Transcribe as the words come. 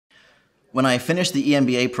When I finished the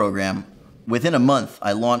MBA program, within a month,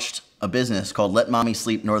 I launched a business called Let Mommy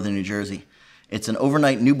Sleep Northern New Jersey. It's an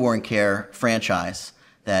overnight newborn care franchise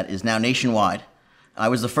that is now nationwide. I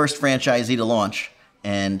was the first franchisee to launch,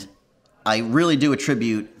 and I really do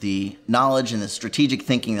attribute the knowledge and the strategic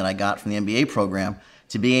thinking that I got from the MBA program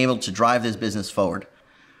to being able to drive this business forward.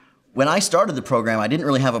 When I started the program, I didn't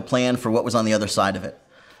really have a plan for what was on the other side of it.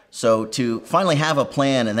 So to finally have a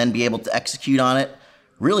plan and then be able to execute on it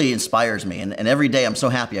really inspires me. And every day I'm so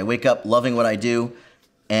happy. I wake up loving what I do,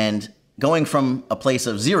 and going from a place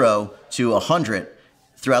of 0 to 100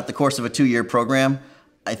 throughout the course of a 2-year program,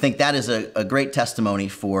 I think that is a great testimony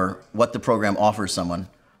for what the program offers someone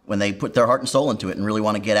when they put their heart and soul into it and really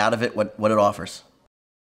want to get out of it what it offers.